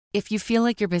If you feel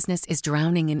like your business is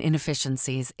drowning in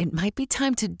inefficiencies, it might be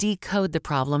time to decode the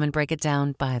problem and break it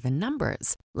down by the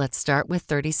numbers. Let's start with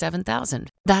 37,000.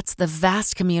 That's the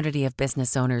vast community of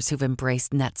business owners who've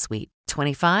embraced NetSuite.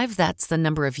 25, that's the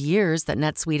number of years that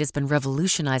NetSuite has been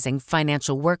revolutionizing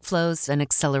financial workflows and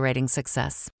accelerating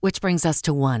success. Which brings us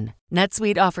to 1.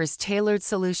 NetSuite offers tailored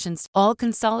solutions, all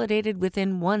consolidated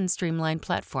within one streamlined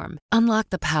platform. Unlock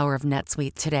the power of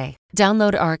NetSuite today.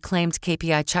 Download our acclaimed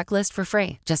KPI checklist for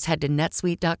free. Just head to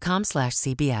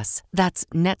netsuite.com/CBS. That's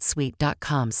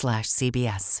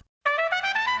netsuite.com/CBS.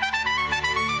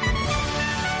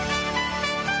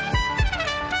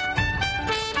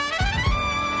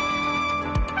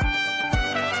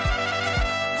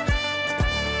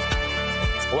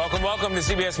 Welcome to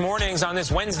CBS Mornings on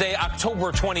this Wednesday,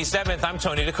 October 27th. I'm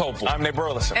Tony DeCopel. I'm Nate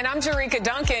Burleson. And I'm Jerika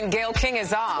Duncan. Gail King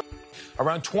is off.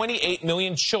 Around 28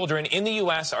 million children in the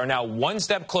U.S. are now one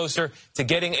step closer to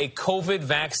getting a COVID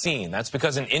vaccine. That's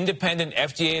because an independent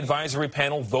FDA advisory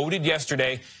panel voted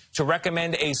yesterday to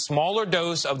recommend a smaller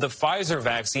dose of the Pfizer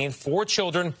vaccine for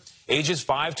children ages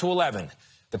 5 to 11.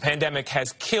 The pandemic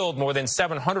has killed more than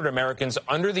 700 Americans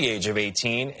under the age of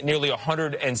 18. Nearly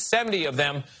 170 of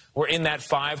them were in that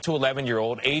 5 to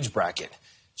 11-year-old age bracket.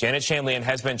 Janet Shamlian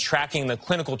has been tracking the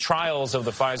clinical trials of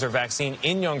the Pfizer vaccine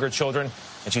in younger children,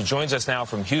 and she joins us now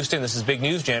from Houston. This is big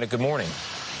news, Janet. Good morning.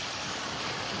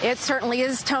 It certainly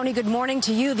is, Tony. Good morning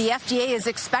to you. The FDA is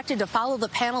expected to follow the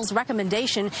panel's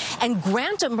recommendation and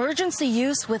grant emergency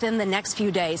use within the next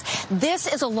few days. This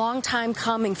is a long time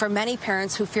coming for many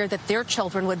parents who fear that their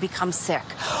children would become sick.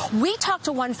 We talked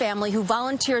to one family who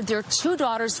volunteered their 2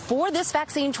 daughters for this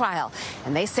vaccine trial,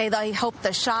 and they say they hope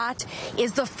the shot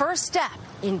is the first step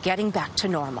in getting back to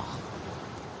normal.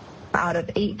 Out of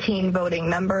 18 voting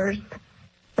members,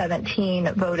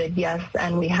 17 voted yes,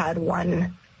 and we had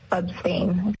 1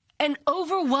 abstain. An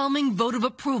overwhelming vote of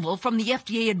approval from the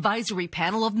FDA advisory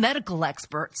panel of medical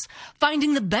experts,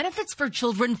 finding the benefits for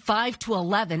children 5 to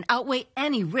 11 outweigh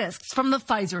any risks from the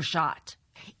Pfizer shot.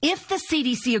 If the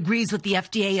CDC agrees with the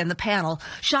FDA and the panel,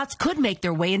 shots could make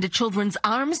their way into children's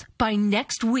arms by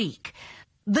next week.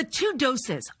 The 2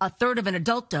 doses, a third of an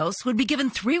adult dose, would be given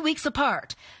 3 weeks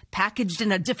apart, packaged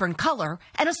in a different color,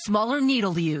 and a smaller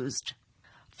needle used.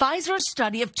 Pfizer's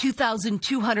study of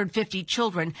 2,250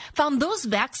 children found those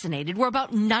vaccinated were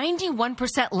about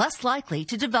 91% less likely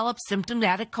to develop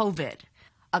symptomatic COVID.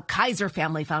 A Kaiser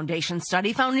Family Foundation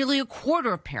study found nearly a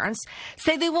quarter of parents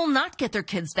say they will not get their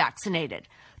kids vaccinated.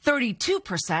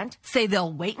 32% say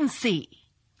they'll wait and see.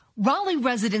 Raleigh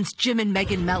residents Jim and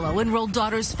Megan Mello enrolled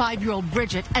daughters 5-year-old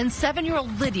Bridget and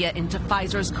 7-year-old Lydia into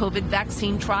Pfizer's COVID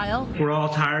vaccine trial. We're all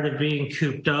tired of being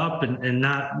cooped up and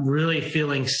not really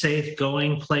feeling safe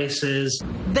going places.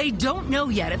 They don't know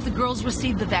yet if the girls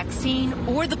received the vaccine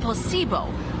or the placebo,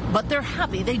 but they're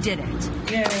happy they did it.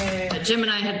 Yay. Jim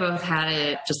and I had both had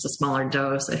it, just a smaller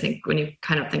dose. I think when you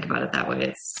kind of think about it that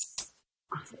way,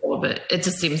 a little bit. It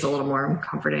just seems a little more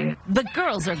comforting. The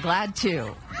girls are glad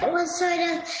too. It was sort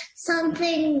of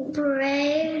something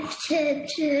brave to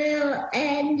do,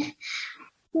 and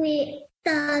we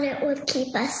thought it would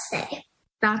keep us safe.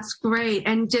 That's great.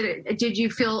 And did you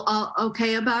feel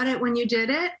okay about it when you did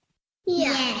it?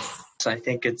 Yes. I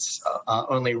think it's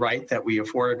only right that we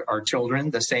afford our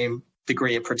children the same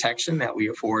degree of protection that we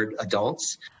afford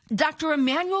adults. Dr.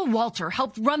 Emmanuel Walter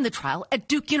helped run the trial at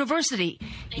Duke University.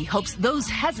 He hopes those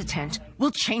hesitant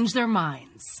will change their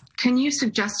minds. Can you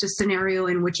suggest a scenario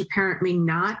in which a parent may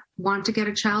not want to get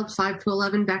a child 5 to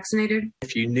 11 vaccinated?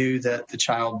 If you knew that the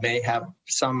child may have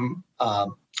some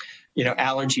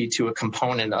allergy to a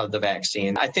component of the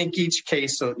vaccine, I think each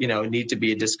case, need to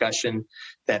be a discussion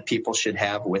that people should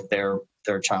have with their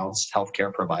child's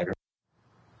healthcare provider.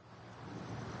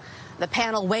 The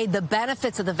panel weighed the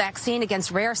benefits of the vaccine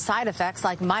against rare side effects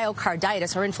like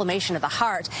myocarditis or inflammation of the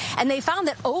heart, and they found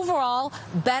that overall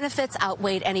benefits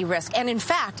outweighed any risk. And in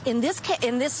fact, in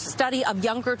this study of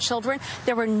younger children,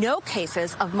 there were no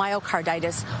cases of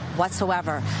myocarditis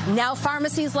whatsoever. Now,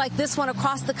 pharmacies like this one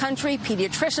across the country,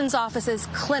 pediatricians' offices,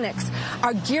 clinics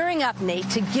are gearing up, Nate,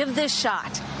 to give this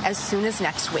shot as soon as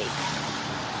next week.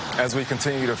 As we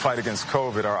continue to fight against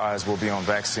COVID, our eyes will be on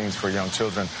vaccines for young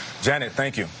children. Janet,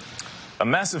 thank you. A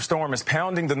massive storm is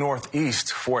pounding the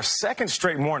Northeast for a second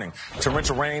straight morning.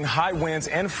 Torrential rain, high winds,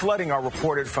 and flooding are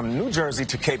reported from New Jersey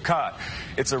to Cape Cod.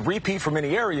 It's a repeat for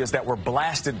many areas that were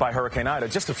blasted by Hurricane Ida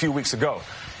just a few weeks ago.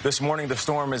 This morning, the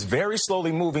storm is very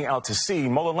slowly moving out to sea.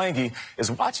 Mola Lenghi is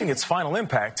watching its final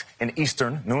impact in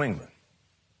eastern New England.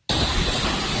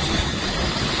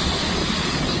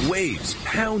 Waves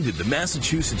pounded the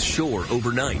Massachusetts shore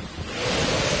overnight.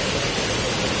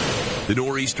 The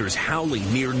nor'easter's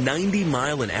howling near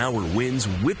 90-mile-an-hour winds,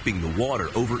 whipping the water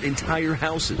over entire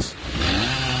houses.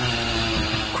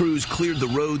 Crews cleared the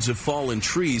roads of fallen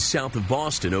trees south of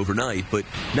Boston overnight, but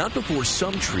not before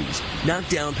some trees knocked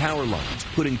down power lines,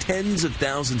 putting tens of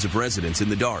thousands of residents in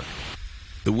the dark.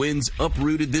 The winds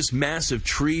uprooted this massive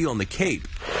tree on the Cape,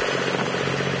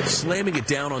 slamming it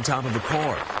down on top of a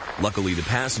car. Luckily, the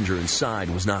passenger inside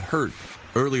was not hurt.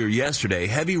 Earlier yesterday,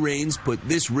 heavy rains put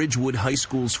this Ridgewood High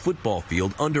School's football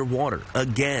field underwater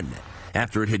again,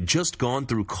 after it had just gone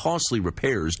through costly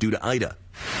repairs due to Ida.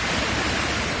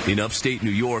 In upstate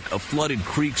New York, a flooded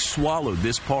creek swallowed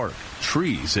this park,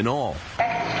 trees and all.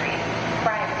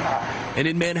 And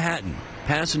in Manhattan,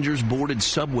 passengers boarded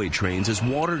subway trains as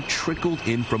water trickled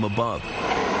in from above.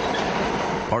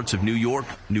 Parts of New York,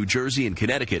 New Jersey, and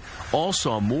Connecticut all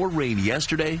saw more rain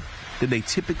yesterday than they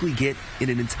typically get in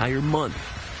an entire month.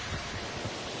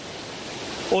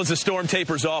 Well, as the storm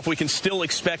tapers off, we can still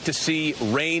expect to see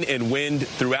rain and wind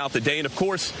throughout the day. And, of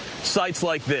course, sights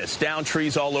like this, downed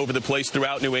trees all over the place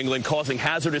throughout New England, causing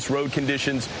hazardous road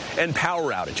conditions and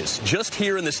power outages. Just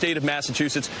here in the state of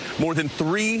Massachusetts, more than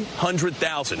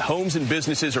 300,000 homes and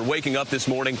businesses are waking up this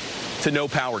morning to no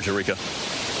power, Jerika.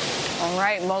 All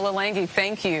right, Mola Lenghi,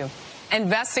 thank you.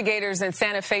 Investigators in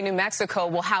Santa Fe, New Mexico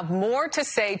will have more to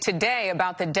say today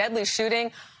about the deadly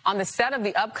shooting on the set of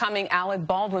the upcoming Alec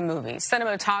Baldwin movie.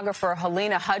 Cinematographer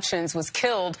Helena Hutchins was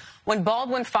killed when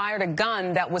Baldwin fired a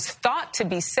gun that was thought to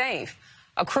be safe.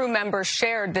 A crew member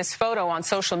shared this photo on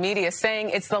social media, saying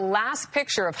it's the last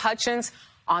picture of Hutchins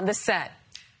on the set.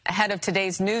 Ahead of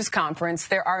today's news conference,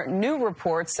 there are new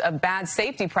reports of bad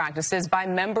safety practices by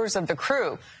members of the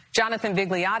crew. Jonathan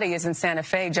Vigliotti is in Santa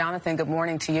Fe. Jonathan, good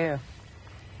morning to you.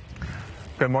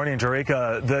 Good morning,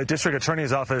 Jerika. The district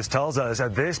attorney's office tells us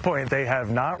at this point they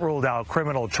have not ruled out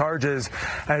criminal charges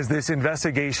as this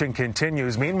investigation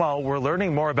continues. Meanwhile, we're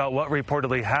learning more about what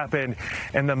reportedly happened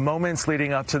in the moments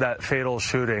leading up to that fatal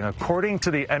shooting. According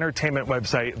to the entertainment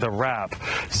website The Wrap,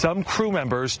 some crew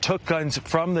members took guns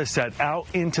from the set out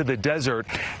into the desert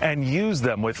and used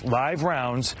them with live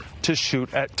rounds to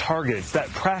shoot at targets. That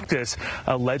practice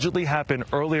allegedly happened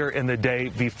earlier in the day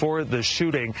before the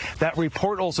shooting. That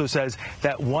report also says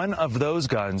that one of those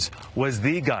guns was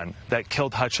the gun that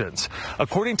killed Hutchins.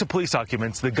 According to police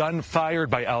documents, the gun fired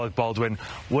by Alec Baldwin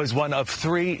was one of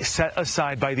 3 set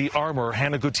aside by the armorer,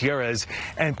 Hannah Gutierrez,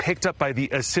 and picked up by the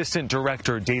assistant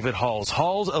director, David Halls.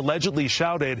 Halls allegedly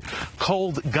shouted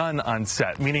 "cold gun" on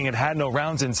set, meaning it had no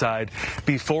rounds inside,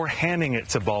 before handing it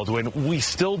to Baldwin. We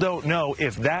still don't know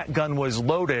if that gun was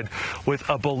loaded with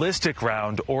a ballistic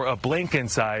round or a blank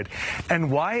inside, and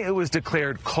why it was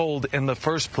declared cold in the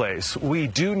first place. We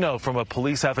do know from a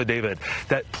police affidavit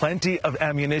that plenty of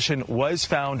ammunition was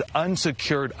found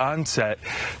unsecured on set.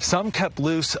 Some kept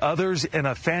loose, others in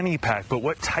a fanny pack, but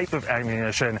what type of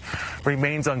ammunition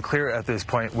remains unclear at this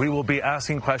point. We will be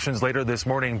asking questions later this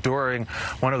morning during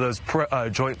one of those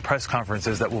joint press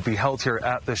conferences that will be held here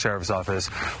at the sheriff's office,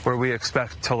 where we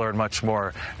expect to learn much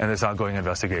more in this ongoing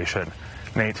investigation.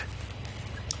 Nate?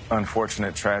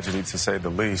 Unfortunate tragedy, to say the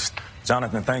least.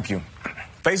 Jonathan, thank you.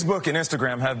 Facebook and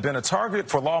Instagram have been a target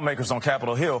for lawmakers on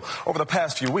Capitol Hill over the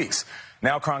past few weeks.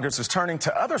 Now Congress is turning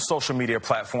to other social media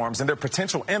platforms and their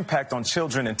potential impact on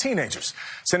children and teenagers.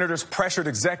 Senators pressured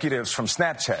executives from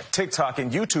Snapchat, TikTok,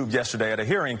 and YouTube yesterday at a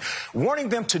hearing, warning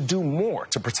them to do more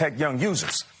to protect young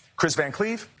users. Chris Van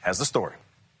Cleve has the story.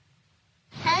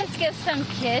 Let's give some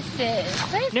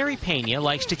kisses. Neri Pena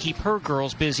likes to keep her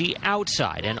girls busy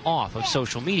outside and off of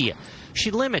social media.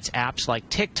 She limits apps like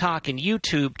TikTok and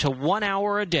YouTube to 1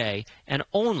 hour a day and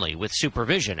only with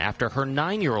supervision after her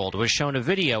 9-year-old was shown a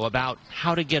video about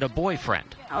how to get a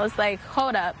boyfriend. I was like,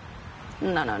 hold up.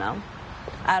 No.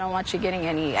 I don't want you getting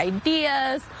any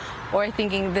ideas or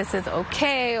thinking this is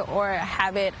okay or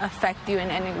have it affect you in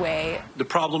any way. The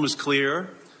problem is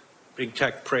clear. Big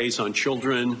tech preys on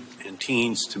children and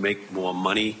teens to make more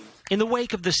money. In the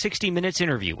wake of the 60 Minutes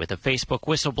interview with a Facebook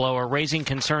whistleblower raising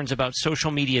concerns about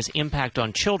social media's impact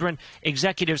on children,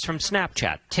 executives from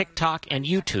Snapchat, TikTok, and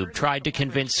YouTube tried to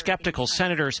convince skeptical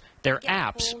senators their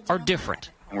apps are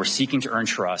different. And we're seeking to earn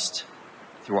trust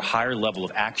through a higher level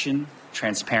of action,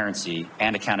 transparency,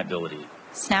 and accountability.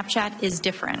 Snapchat is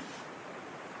different.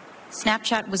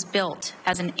 Snapchat was built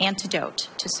as an antidote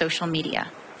to social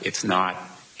media. It's not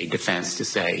a defense to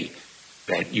say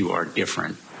that you are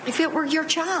different. If it were your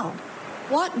child,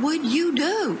 what would you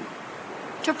do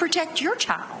to protect your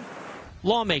child?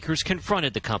 Lawmakers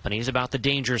confronted the companies about the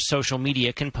dangers social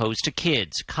media can pose to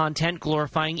kids, content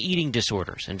glorifying eating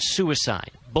disorders and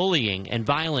suicide, bullying, and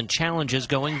violent challenges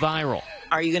going viral.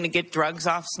 Are you going to get drugs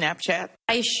off Snapchat?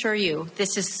 I assure you,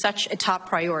 this is such a top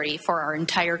priority for our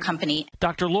entire company.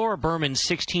 Dr. Laura Berman's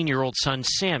 16-year-old son,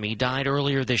 Sammy, died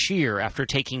earlier this year after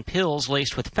taking pills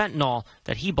laced with fentanyl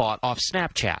that he bought off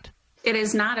Snapchat. It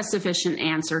is not a sufficient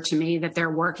answer to me that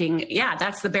they're working. Yeah,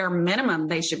 that's the bare minimum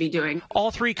they should be doing. All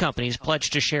three companies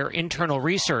pledged to share internal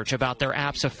research about their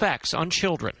app's effects on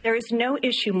children. There is no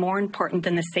issue more important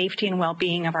than the safety and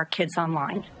well-being of our kids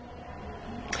online.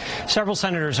 Several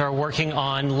senators are working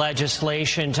on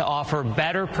legislation to offer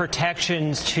better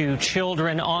protections to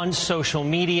children on social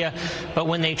media. But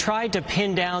when they tried to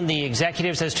pin down the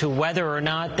executives as to whether or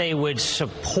not they would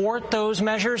support those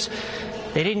measures,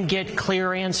 they didn't get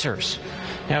clear answers.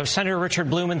 Now, Senator Richard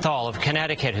Blumenthal of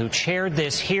Connecticut, who chaired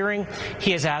this hearing,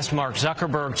 he has asked Mark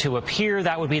Zuckerberg to appear.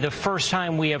 That would be the first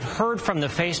time we have heard from the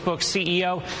Facebook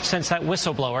CEO since that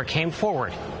whistleblower came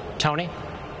forward. Tony?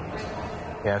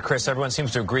 Yeah, Chris, everyone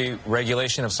seems to agree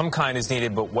regulation of some kind is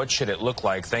needed, but what should it look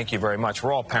like? Thank you very much.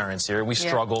 We're all parents here. We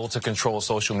struggle to control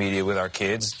social media with our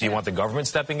kids. Do you want the government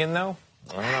stepping in, though?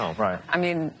 I don't know. Right. I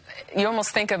mean, you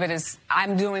almost think of it as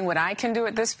I'm doing what I can do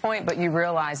at this point, but you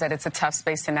realize that it's a tough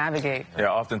space to navigate.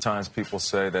 Yeah, oftentimes people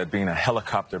say that being a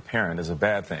helicopter parent is a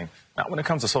bad thing. Not when it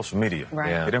comes to social media. Right.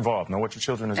 Yeah. Get involved. Know what your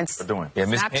children are doing. Yeah,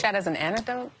 Snapchat as an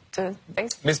antidote to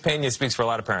Facebook? Ms. Pena speaks for a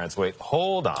lot of parents. Wait,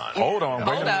 hold on. Yeah. Hold on.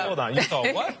 Hold on. You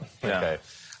thought what? Yeah. Okay.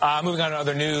 Moving on to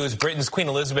other news, Britain's Queen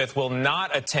Elizabeth will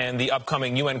not attend the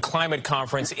upcoming UN climate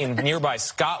conference in nearby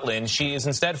Scotland. She is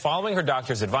instead following her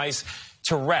doctor's advice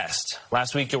to rest.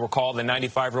 Last week, you'll recall, the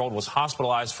 95-year-old was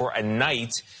hospitalized for a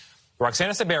night.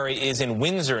 Roxana Saberi is in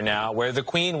Windsor now, where the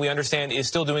Queen, we understand, is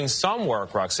still doing some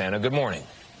work. Roxana, good morning.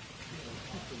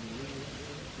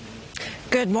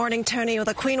 Good morning, Tony. Well,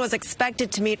 the Queen was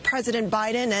expected to meet President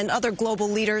Biden and other global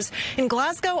leaders in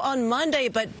Glasgow on Monday,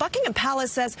 but Buckingham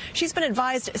Palace says she's been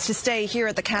advised to stay here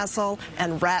at the castle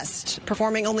and rest,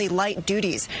 performing only light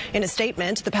duties. In a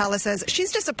statement, the palace says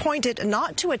she's disappointed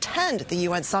not to attend the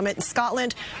UN summit in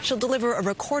Scotland. She'll deliver a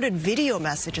recorded video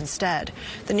message instead.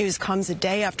 The news comes a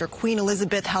day after Queen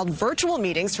Elizabeth held virtual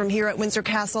meetings from here at Windsor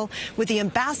Castle with the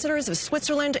ambassadors of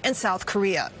Switzerland and South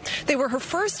Korea. They were her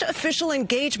first official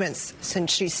engagements since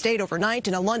she stayed overnight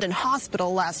in a London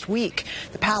hospital last week.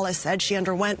 The palace said she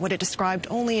underwent what it described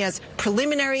only as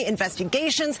preliminary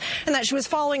investigations and that she was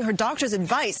following her doctor's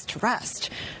advice to rest.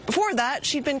 Before that,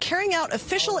 she'd been carrying out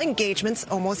official engagements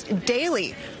almost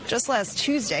daily. Just last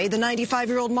Tuesday, the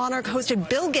 95-year-old monarch hosted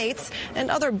Bill Gates and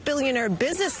other billionaire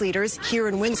business leaders here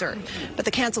in Windsor. But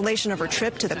the cancellation of her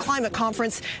trip to the climate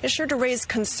conference is sure to raise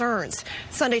concerns.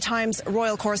 Sunday Times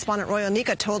royal correspondent Roya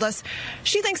Nika told us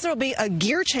she thinks there will be a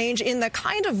gear change in the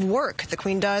kind of work the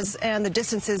Queen does and the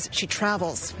distances she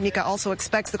travels. Nika also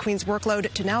expects the Queen's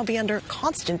workload to now be under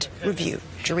constant review.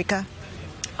 Jerika?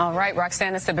 All right,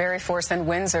 Roxana Saberi for us in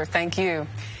Windsor. Thank you.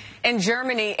 In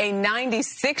Germany, a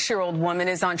 96-year-old woman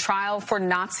is on trial for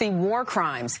Nazi war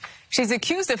crimes. She's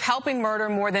accused of helping murder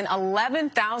more than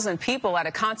 11,000 people at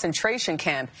a concentration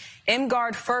camp.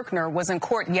 Irmgard Furchner was in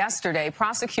court yesterday.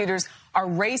 Prosecutors are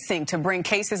racing to bring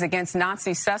cases against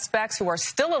Nazi suspects who are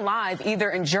still alive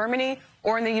either in Germany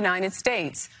or in the United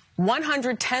States.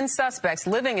 110 suspects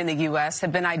living in the U.S.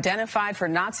 have been identified for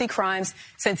Nazi crimes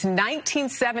since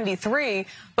 1973,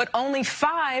 but only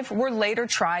 5 were later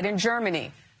tried in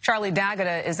Germany. Charlie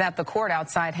D'Agata is at the court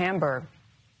outside Hamburg.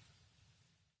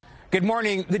 Good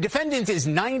morning. The defendant is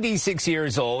 96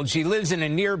 years old. She lives in a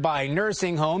nearby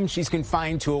nursing home. She's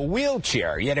confined to a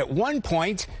wheelchair. Yet at one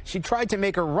point, she tried to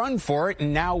make a run for it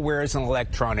and now wears an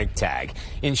electronic tag.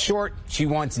 In short, she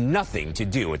wants nothing to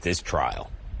do with this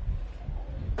trial.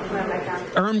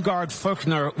 Irmgard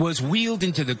Furchner was wheeled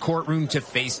into the courtroom to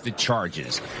face the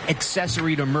charges,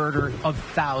 accessory to murder of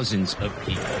thousands of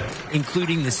people,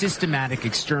 including the systematic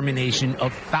extermination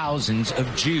of thousands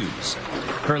of Jews.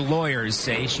 Her lawyers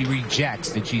say she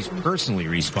rejects that she's personally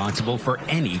responsible for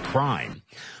any crime.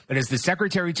 But as the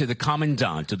secretary to the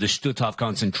commandant of the Stutthof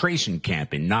concentration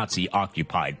camp in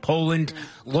Nazi-occupied Poland,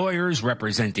 lawyers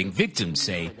representing victims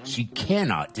say she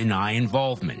cannot deny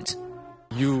involvement.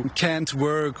 You can't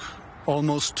work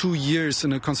almost 2 years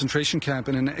in a concentration camp,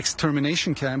 in an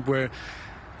extermination camp, where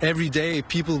every day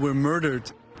people were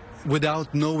murdered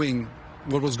without knowing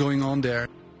what was going on there.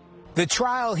 The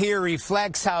trial here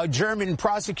reflects how German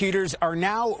prosecutors are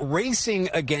now racing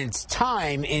against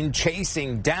time in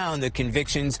chasing down the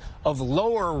convictions of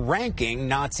lower-ranking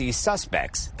Nazi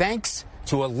suspects, thanks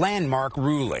to a landmark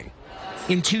ruling.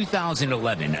 In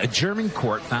 2011, a German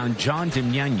court found John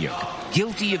Demjanjuk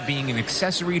guilty of being an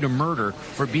accessory to murder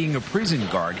for being a prison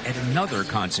guard at another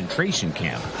concentration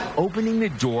camp, opening the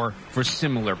door for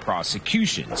similar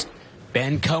prosecutions.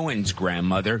 Ben Cohen's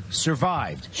grandmother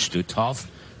survived Stutthof.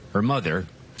 Her mother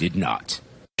did not.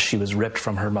 She was ripped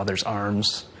from her mother's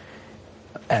arms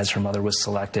as her mother was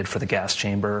selected for the gas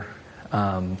chamber.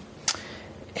 And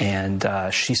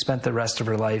she spent the rest of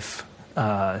her life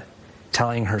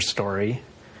telling her story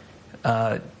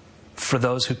for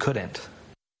those who couldn't.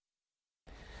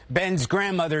 Ben's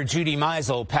grandmother, Judy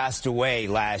Meisel, passed away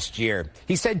last year.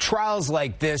 He said trials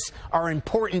like this are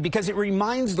important because it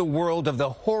reminds the world of the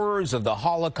horrors of the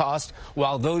Holocaust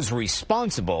while those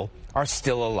responsible are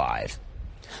still alive.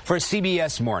 For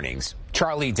CBS Mornings,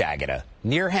 Charlie D'Agata,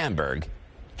 near Hamburg,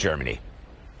 Germany.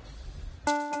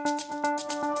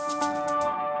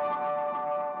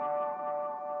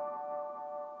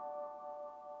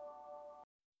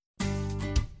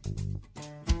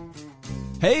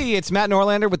 Hey, it's Matt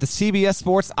Norlander with the CBS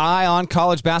Sports Eye on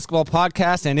College Basketball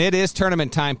podcast, and it is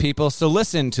tournament time, people. So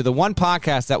listen to the one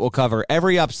podcast that will cover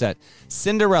every upset,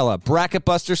 Cinderella, Bracket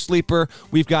Buster, Sleeper.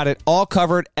 We've got it all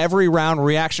covered, every round,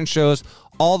 reaction shows,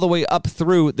 all the way up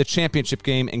through the championship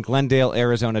game in Glendale,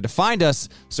 Arizona. To find us,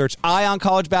 search Eye on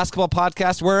College Basketball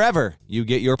podcast wherever you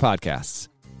get your podcasts.